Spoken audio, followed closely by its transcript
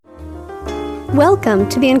Welcome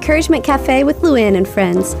to the Encouragement Cafe with Luann and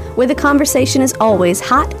friends, where the conversation is always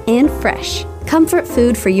hot and fresh. Comfort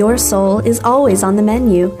food for your soul is always on the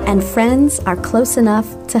menu, and friends are close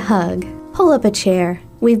enough to hug. Pull up a chair.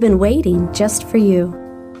 We've been waiting just for you.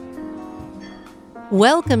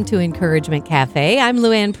 Welcome to Encouragement Cafe. I'm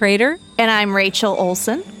Luann Prater. And I'm Rachel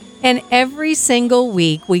Olson. And every single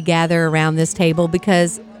week we gather around this table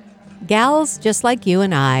because gals just like you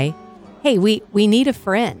and I, hey, we need a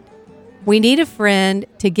friend. We need a friend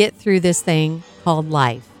to get through this thing called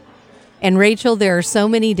life. And Rachel, there are so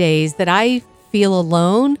many days that I feel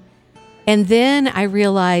alone. And then I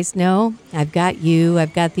realize, no, I've got you.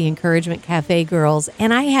 I've got the Encouragement Cafe girls.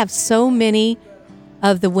 And I have so many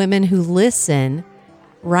of the women who listen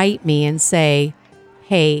write me and say,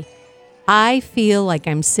 hey, I feel like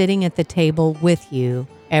I'm sitting at the table with you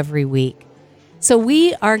every week. So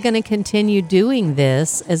we are going to continue doing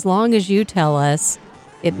this as long as you tell us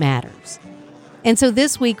it matters. And so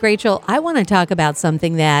this week, Rachel, I want to talk about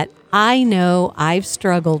something that I know I've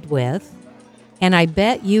struggled with, and I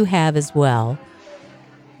bet you have as well.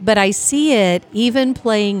 But I see it even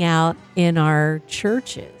playing out in our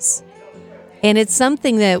churches. And it's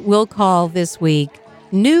something that we'll call this week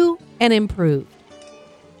new and improved.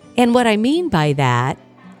 And what I mean by that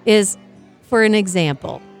is, for an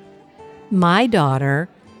example, my daughter,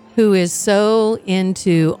 who is so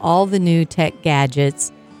into all the new tech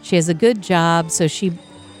gadgets, she has a good job, so she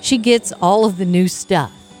gets all of the new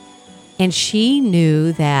stuff. And she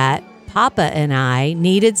knew that Papa and I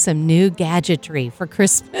needed some new gadgetry for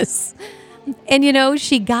Christmas. And,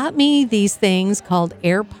 she got me these things called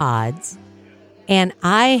AirPods, and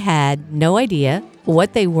I had no idea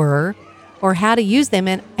what they were or how to use them.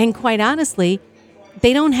 And quite honestly,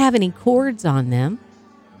 they don't have any cords on them,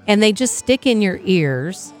 and they just stick in your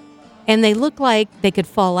ears. And they look like they could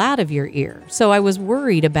fall out of your ear. So I was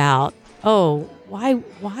worried about,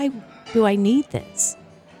 why do I need this?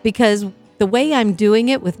 Because the way I'm doing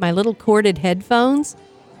it with my little corded headphones,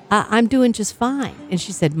 I'm doing just fine. And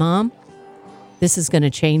she said, Mom, this is going to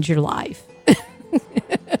change your life.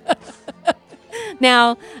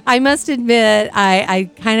 Now, I must admit, I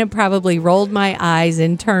kind of probably rolled my eyes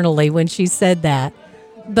internally when she said that.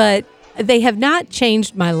 But they have not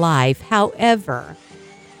changed my life. However,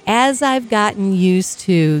 as I've gotten used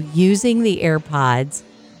to using the AirPods,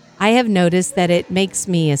 I have noticed that it makes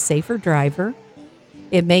me a safer driver.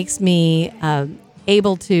 It makes me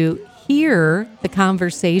able to hear the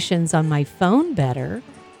conversations on my phone better.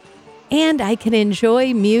 And I can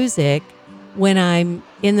enjoy music when I'm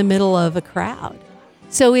in the middle of a crowd.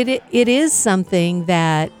 So it is something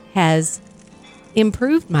that has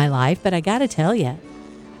improved my life. But I got to tell you,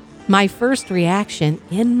 my first reaction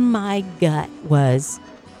in my gut was,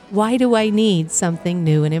 why do I need something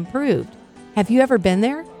new and improved? Have you ever been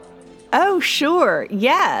there? Oh, sure.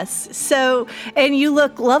 Yes. So, and you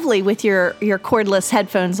look lovely with your cordless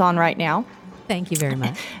headphones on right now. Thank you very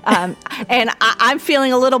much. And I'm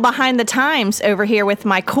feeling a little behind the times over here with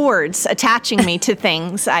my cords attaching me to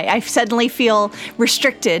things. I suddenly feel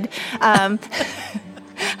restricted.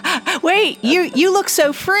 Wait, you look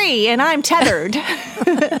so free and I'm tethered.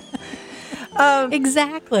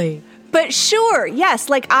 Exactly. But sure, yes.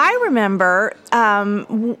 Like I remember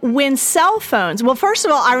when cell phones. Well, first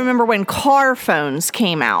of all, I remember when car phones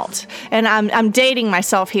came out, and I'm dating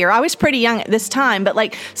myself here. I was pretty young at this time, but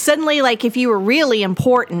like suddenly, like if you were really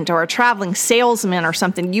important or a traveling salesman or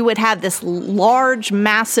something, you would have this large,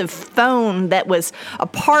 massive phone that was a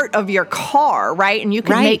part of your car, right? And you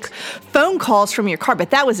could make phone calls from your car, but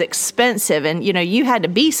that was expensive, and you had to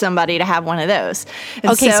be somebody to have one of those.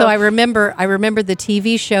 And okay, so I remember the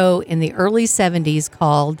TV show in the early 70s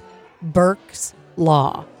called Burke's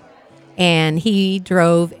Law. And he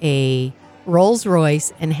drove a Rolls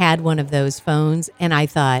Royce and had one of those phones. And I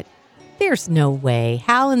thought, there's no way.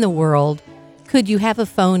 How in the world could you have a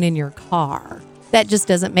phone in your car? That just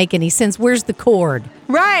doesn't make any sense. Where's the cord?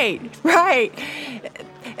 Right.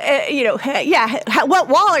 What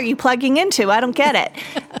wall are you plugging into? I don't get it.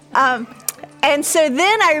 And so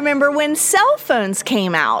then I remember when cell phones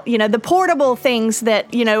came out, the portable things that,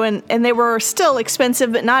 and they were still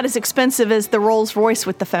expensive, but not as expensive as the Rolls Royce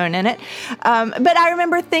with the phone in it. But I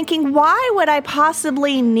remember thinking, why would I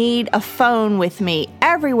possibly need a phone with me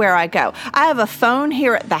everywhere I go? I have a phone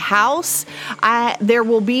here at the house. There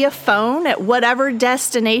will be a phone at whatever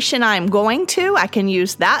destination I'm going to. I can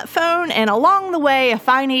use that phone. And along the way, if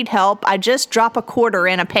I need help, I just drop a quarter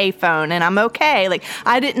in a payphone and I'm okay. Like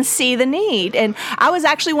I didn't see the need. need. And I was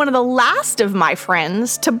actually one of the last of my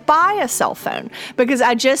friends to buy a cell phone because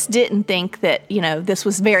I just didn't think that, this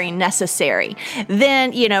was very necessary.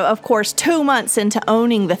 Then, of course, 2 months into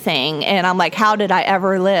owning the thing, and I'm like, how did I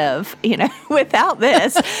ever live, without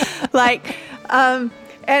this?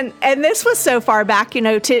 And this was so far back,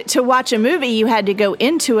 to watch a movie, you had to go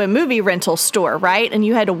into a movie rental store, right? And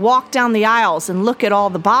you had to walk down the aisles and look at all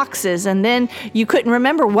the boxes. And then you couldn't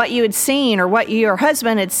remember what you had seen or what your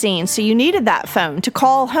husband had seen. So you needed that phone to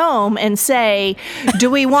call home and say, do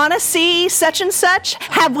we want to see such and such?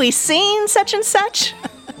 Have we seen such and such?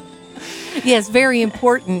 Yes, very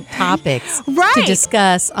important topics to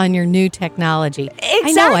discuss on your new technology.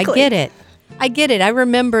 Exactly. I know, I get it. I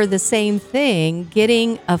remember the same thing,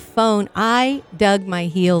 getting a phone. I dug my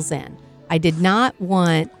heels in. I did not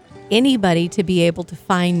want anybody to be able to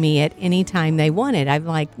find me at any time they wanted. I'm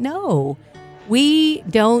like, no, we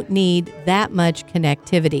don't need that much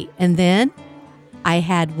connectivity. And then I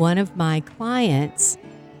had one of my clients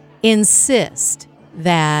insist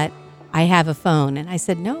that I have a phone. And I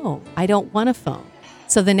said, no, I don't want a phone.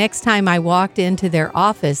 So the next time I walked into their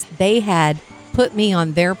office, they had put me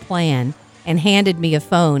on their plan and handed me a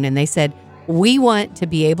phone. And they said, we want to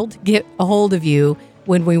be able to get a hold of you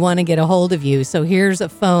when we want to get a hold of you. So here's a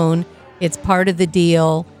phone. It's part of the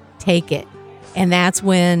deal. Take it. And that's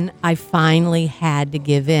when I finally had to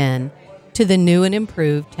give in to the new and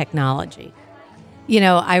improved technology.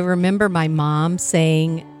 I remember my mom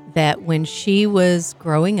saying that when she was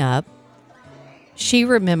growing up, she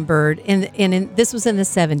remembered, and this was in the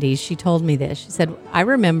 70s, she told me this. She said, I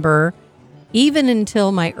remember even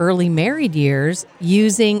until my early married years,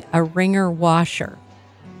 using a wringer washer.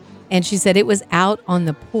 And she said it was out on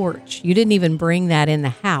the porch. You didn't even bring that in the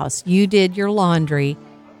house. You did your laundry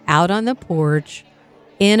out on the porch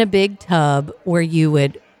in a big tub where you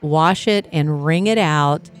would wash it and wring it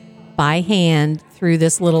out by hand through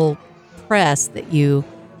this little press that you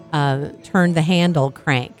turned the handle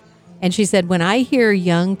crank. And she said, when I hear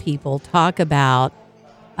young people talk about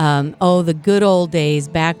the good old days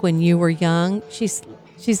back when you were young, she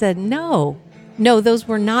said, no, those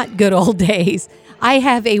were not good old days. I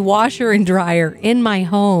have a washer and dryer in my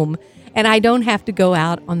home, and I don't have to go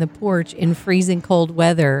out on the porch in freezing cold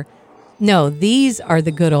weather. No, these are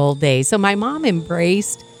the good old days. So my mom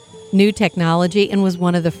embraced new technology and was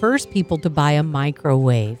one of the first people to buy a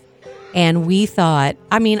microwave. And we thought,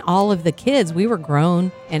 all of the kids, we were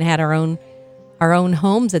grown and had our own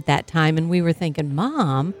homes at that time. And we were thinking,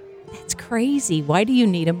 Mom, that's crazy. Why do you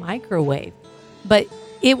need a microwave? But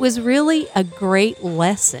it was really a great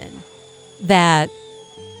lesson that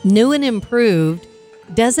new and improved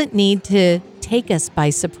doesn't need to take us by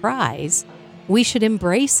surprise. We should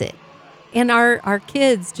embrace it. And our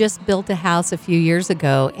kids just built a house a few years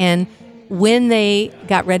ago. And when they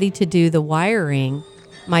got ready to do the wiring,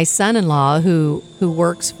 my son-in-law, who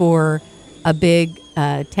works for a big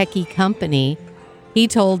techie company, he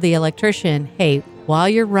told the electrician, hey, while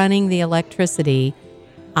you're running the electricity,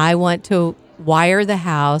 I want to wire the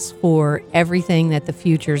house for everything that the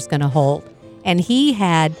future is going to hold. And he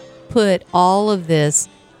had put all of this,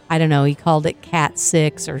 I don't know, he called it Cat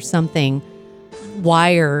 6 or something,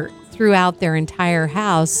 wire throughout their entire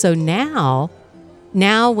house. So now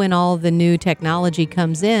when all the new technology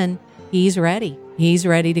comes in, he's ready. He's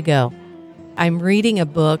ready to go. I'm reading a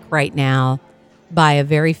book right now by a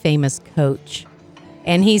very famous coach.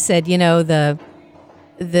 And he said, the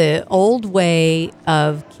old way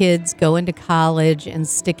of kids going to college and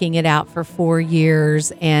sticking it out for 4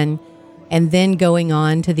 years and then going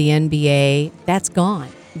on to the NBA, that's gone.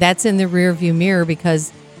 That's in the rearview mirror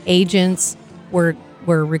because agents were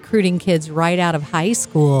recruiting kids right out of high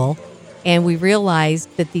school. And we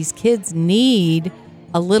realized that these kids need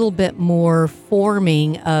a little bit more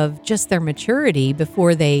forming of just their maturity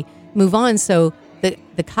before they move on. So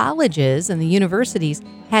the colleges and the universities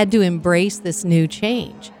had to embrace this new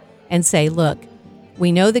change and say, look,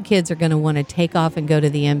 we know the kids are going to want to take off and go to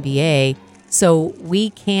the NBA, so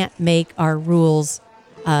we can't make our rules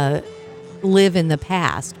live in the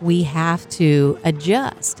past. We have to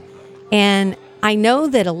adjust. And I know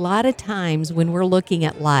that a lot of times when we're looking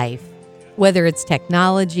at life, whether it's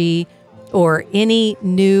technology or any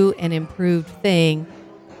new and improved thing,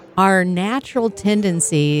 our natural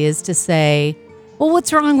tendency is to say, well,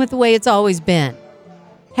 what's wrong with the way it's always been?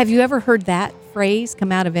 Have you ever heard that phrase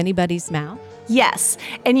come out of anybody's mouth? Yes.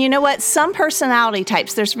 And you know what? Some personality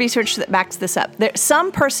types, there's research that backs this up.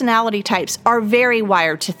 Some personality types are very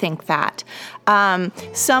wired to think that.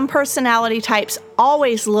 Some personality types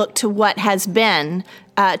always look to what has been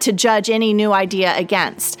to judge any new idea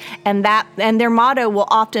against. And their motto will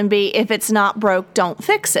often be, if it's not broke, don't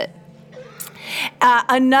fix it.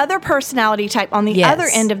 Another personality type on the Yes. other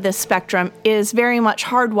end of this spectrum is very much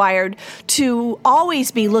hardwired to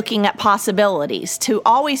always be looking at possibilities, to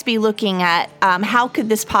always be looking at how could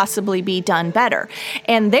this possibly be done better.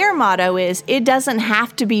 And their motto is, it doesn't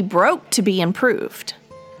have to be broke to be improved.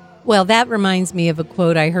 Well, that reminds me of a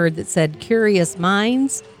quote I heard that said, curious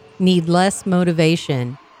minds need less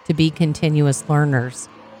motivation to be continuous learners.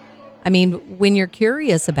 I mean, when you're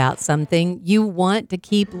curious about something, you want to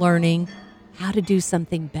keep learning how to do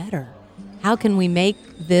something better. How can we make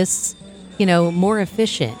this, more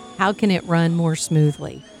efficient? How can it run more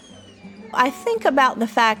smoothly? I think about the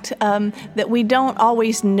fact that we don't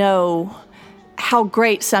always know how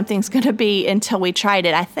great something's going to be until we tried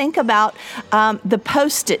it. I think about the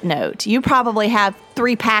Post-it note. You probably have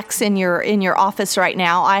 3 packs in your office right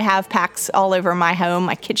now. I have packs all over my home,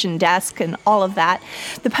 my kitchen desk, and all of that.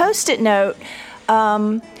 The Post-it note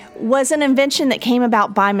was an invention that came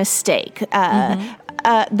about by mistake.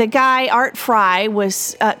 The guy, Art Fry,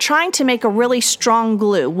 was trying to make a really strong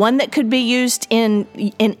glue, one that could be used in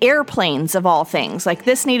airplanes of all things. Like,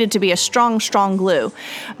 this needed to be a strong glue.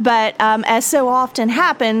 But as so often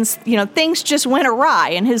happens, things just went awry,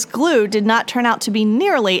 and his glue did not turn out to be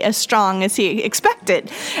nearly as strong as he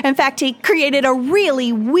expected. In fact, he created a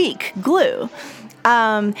really weak glue.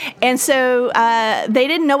 And so they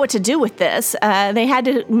didn't know what to do with this. They had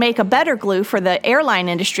to make a better glue for the airline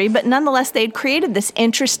industry, but nonetheless, they'd created this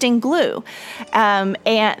interesting glue,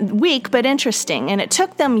 and weak but interesting. And it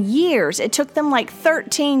took them years. It took them like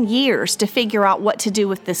 13 years to figure out what to do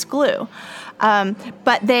with this glue.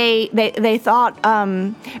 But they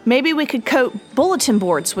thought maybe we could coat bulletin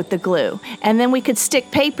boards with the glue, and then we could stick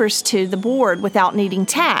papers to the board without needing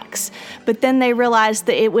tacks. But then they realized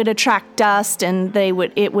that it would attract dust, and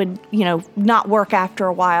it would not work after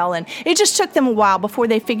a while. And it just took them a while before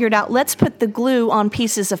they figured out, let's put the glue on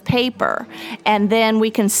pieces of paper, and then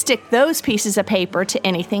we can stick those pieces of paper to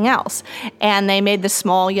anything else. And they made the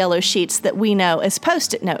small yellow sheets that we know as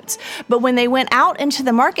Post-it notes. But when they went out into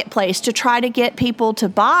the marketplace to try to get people to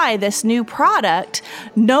buy this new product,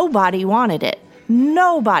 nobody wanted it.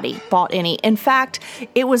 Nobody bought any. In fact,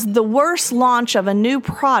 it was the worst launch of a new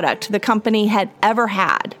product the company had ever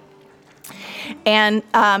had. And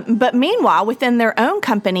but meanwhile, within their own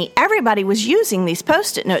company, everybody was using these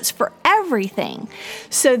Post-it notes for everything.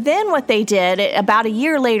 So then what they did, about a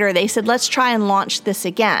year later, they said, let's try and launch this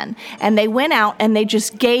again. And they went out and they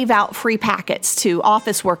just gave out free packets to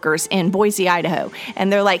office workers in Boise, Idaho.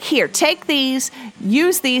 And they're like, here, take these,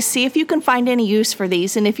 use these, see if you can find any use for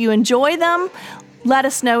these. And if you enjoy them, let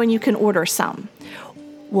us know and you can order some.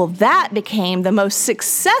 Well, that became the most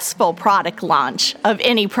successful product launch of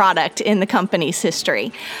any product in the company's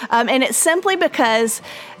history. And it's simply because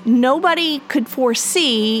nobody could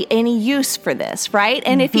foresee any use for this, right?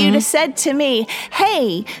 And if you'd have said to me,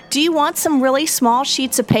 hey, do you want some really small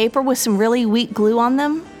sheets of paper with some really weak glue on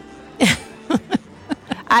them?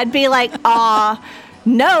 I'd be like,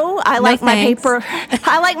 no, I like my paper.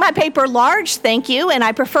 I like my paper large, thank you, and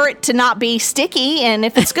I prefer it to not be sticky. And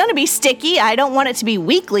if it's going to be sticky, I don't want it to be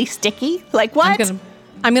weakly sticky. Like what?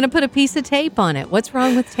 I'm gonna put a piece of tape on it. What's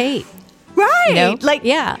wrong with tape? Right?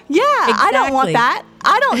 Yeah. I don't want that.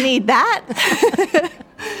 I don't need that.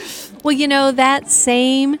 Well, that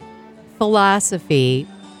same philosophy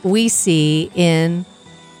we see in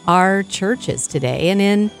our churches today,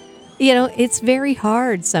 and it's very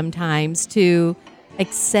hard sometimes to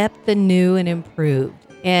accept the new and improved.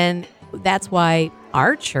 And that's why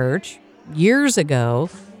our church, years ago,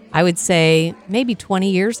 I would say maybe 20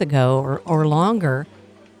 years ago or longer,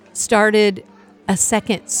 started a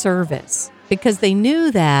second service because they knew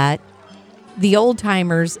that the old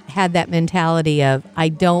timers had that mentality of, I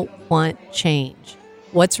don't want change.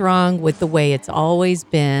 What's wrong with the way it's always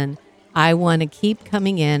been? I want to keep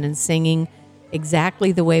coming in and singing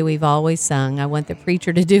exactly the way we've always sung. I want the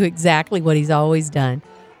preacher to do exactly what he's always done.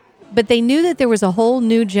 But they knew that there was a whole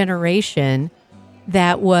new generation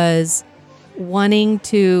that was wanting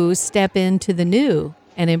to step into the new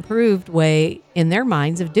and improved way in their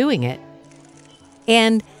minds of doing it.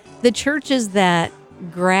 And the churches that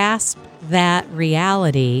grasp that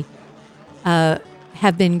reality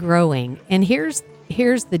have been growing. And here's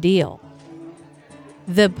the deal.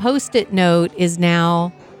 The Post-it note is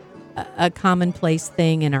now a commonplace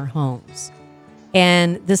thing in our homes.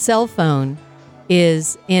 And the cell phone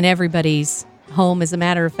is in everybody's home. As a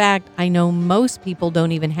matter of fact, I know most people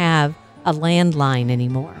don't even have a landline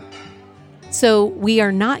anymore. So we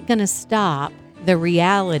are not going to stop the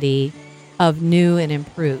reality of new and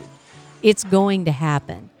improved. It's going to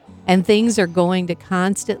happen. And things are going to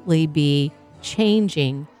constantly be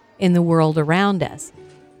changing in the world around us.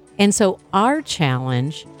 And so our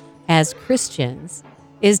challenge as Christians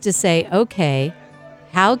is to say, okay,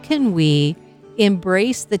 how can we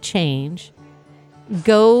embrace the change,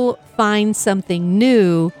 go find something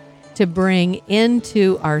new to bring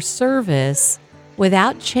into our service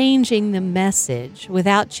without changing the message,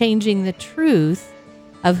 without changing the truth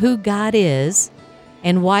of who God is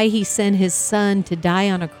and why he sent his son to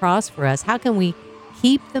die on a cross for us? How can we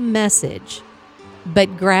keep the message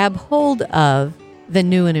but grab hold of the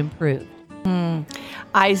new and improved?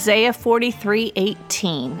 Isaiah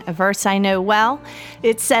 43:18, a verse I know well.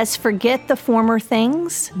 It says, "Forget the former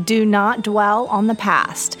things, do not dwell on the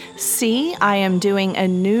past. See, I am doing a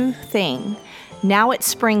new thing. Now it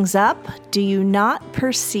springs up. Do you not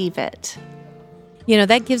perceive it?" You know,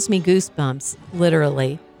 that gives me goosebumps,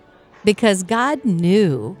 literally, because God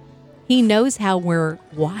knew. He knows how we're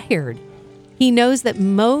wired. He knows that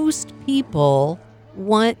most people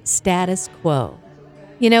want status quo.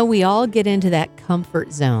 You know, we all get into that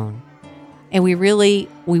comfort zone, and we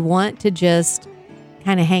want to just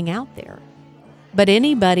kind of hang out there. But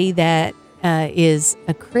anybody that is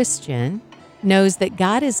a Christian knows that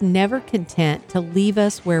God is never content to leave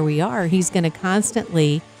us where we are. He's going to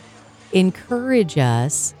constantly encourage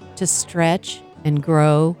us to stretch and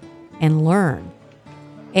grow and learn.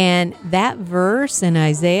 And that verse in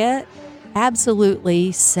Isaiah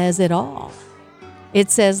absolutely says it all.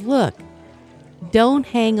 It says, look, don't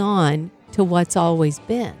hang on to what's always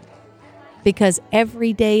been, because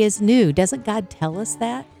every day is new. Doesn't God tell us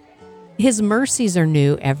that? His mercies are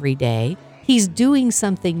new every day. He's doing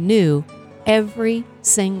something new every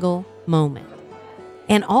single moment.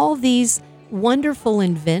 And all these wonderful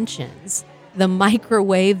inventions, the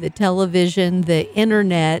microwave, the television, the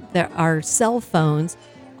internet, our cell phones,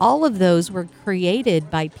 all of those were created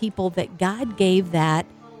by people that God gave that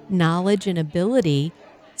knowledge and ability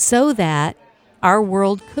so that our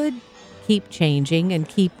world could keep changing and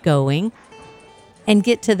keep going and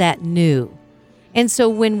get to that new. And so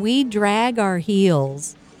when we drag our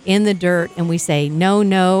heels in the dirt and we say,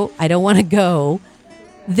 no, I don't want to go,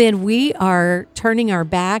 then we are turning our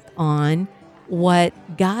back on what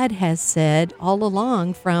God has said all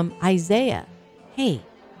along from Isaiah. Hey,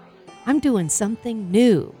 I'm doing something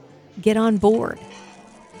new. Get on board.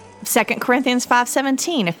 2 Corinthians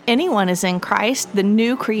 5:17, if anyone is in Christ, the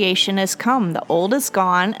new creation has come. The old is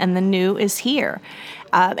gone and the new is here.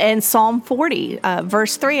 And Psalm 40,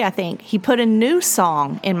 verse 3, I think, he put a new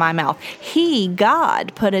song in my mouth. He,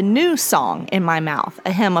 God, put a new song in my mouth,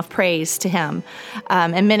 a hymn of praise to him.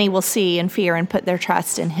 And many will see and fear and put their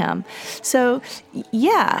trust in him. So,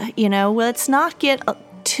 yeah, let's not get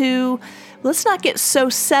so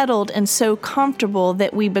settled and so comfortable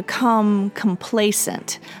that we become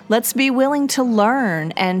complacent. Let's be willing to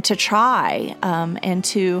learn and to try and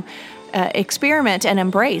to experiment and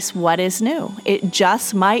embrace what is new. It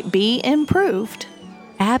just might be improved.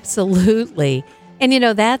 Absolutely. And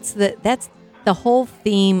that's the whole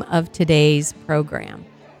theme of today's program,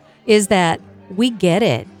 is that we get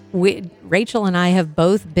it. Rachel and I have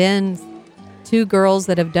both been two girls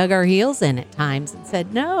that have dug our heels in at times and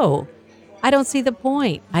said, no, I don't see the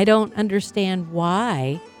point. I don't understand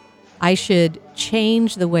why I should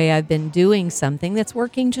change the way I've been doing something that's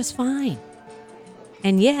working just fine.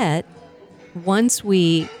 And yet, once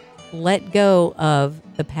we let go of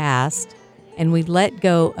the past and we let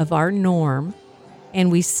go of our norm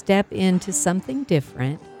and we step into something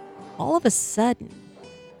different, all of a sudden,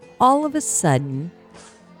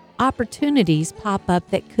 opportunities pop up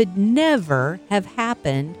that could never have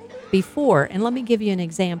happened before. And let me give you an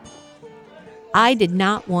example. I did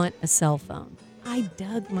not want a cell phone. I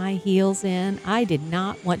dug my heels in. I did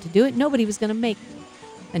not want to do it. Nobody was going to make me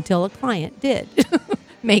until a client did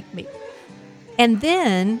make me. And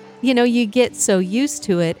then, you get so used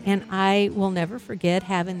to it. And I will never forget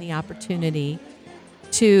having the opportunity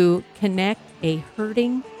to connect a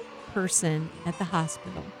hurting person at the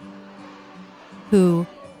hospital who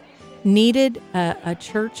needed a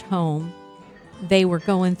church home. They were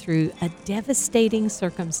going through a devastating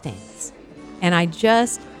circumstance. And I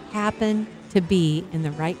just happened to be in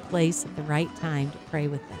the right place at the right time to pray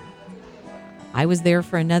with them. I was there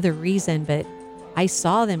for another reason, but I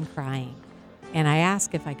saw them crying, and I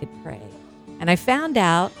asked if I could pray. And I found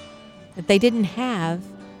out that they didn't have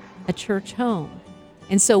a church home.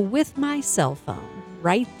 And so with my cell phone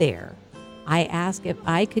right there, I asked if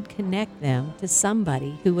I could connect them to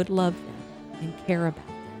somebody who would love them and care about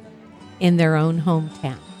them in their own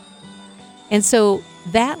hometown. And so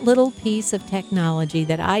that little piece of technology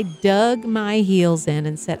that I dug my heels in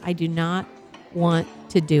and said, I do not want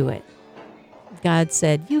to do it. God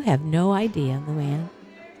said, you have no idea, Luann,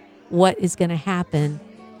 what is going to happen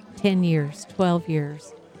 10 years, 12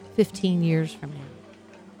 years, 15 years from now.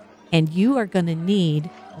 And you are going to need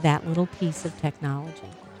that little piece of technology.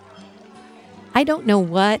 I don't know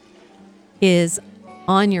what is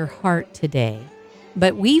on your heart today,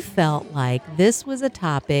 but we felt like this was a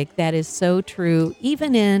topic that is so true,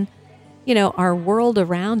 even in, our world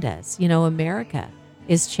around us. America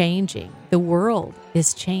is changing. The world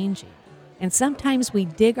is changing. And sometimes we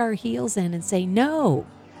dig our heels in and say, no,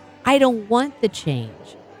 I don't want the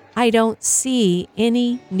change. I don't see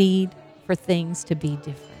any need for things to be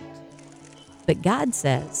different. But God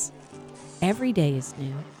says every day is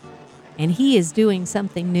new, and He is doing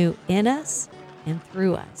something new in us and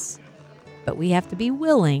through us. But we have to be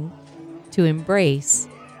willing to embrace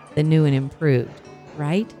the new and improved,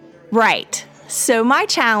 right? Right. So my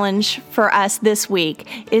challenge for us this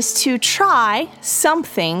week is to try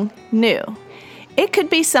something new. It could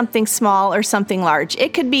be something small or something large.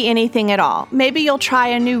 It could be anything at all. Maybe you'll try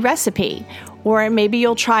a new recipe, or maybe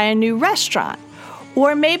you'll try a new restaurant,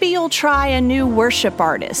 or maybe you'll try a new worship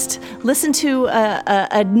artist, listen to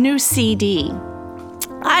a new CD.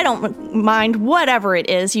 I don't mind whatever it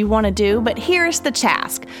is you want to do, but here's the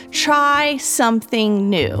task. Try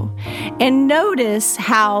something new and notice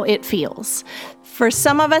how it feels. For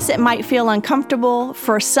some of us, it might feel uncomfortable.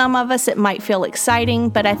 For some of us, it might feel exciting,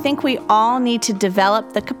 but I think we all need to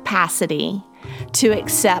develop the capacity to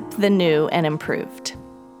accept the new and improved.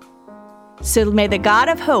 So may the God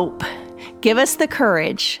of hope give us the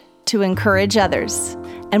courage to encourage others,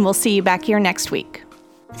 and we'll see you back here next week.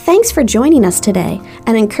 Thanks for joining us today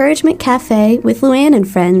at Encouragement Cafe with Luann and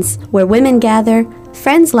friends, where women gather,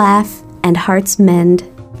 friends laugh, and hearts mend.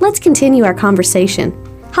 Let's continue our conversation.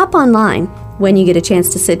 Hop online when you get a chance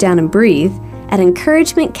to sit down and breathe at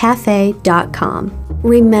encouragementcafe.com.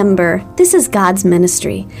 Remember, this is God's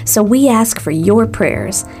ministry, so we ask for your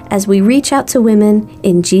prayers as we reach out to women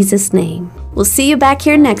in Jesus' name. We'll see you back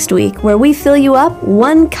here next week, where we fill you up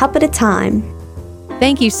one cup at a time.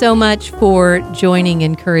 Thank you so much for joining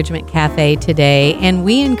Encouragement Cafe today, and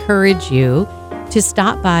we encourage you to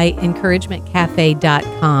stop by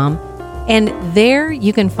encouragementcafe.com, and there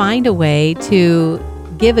you can find a way to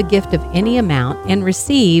give a gift of any amount and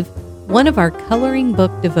receive one of our coloring book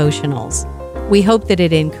devotionals. We hope that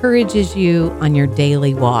it encourages you on your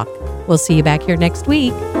daily walk. We'll see you back here next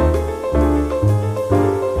week.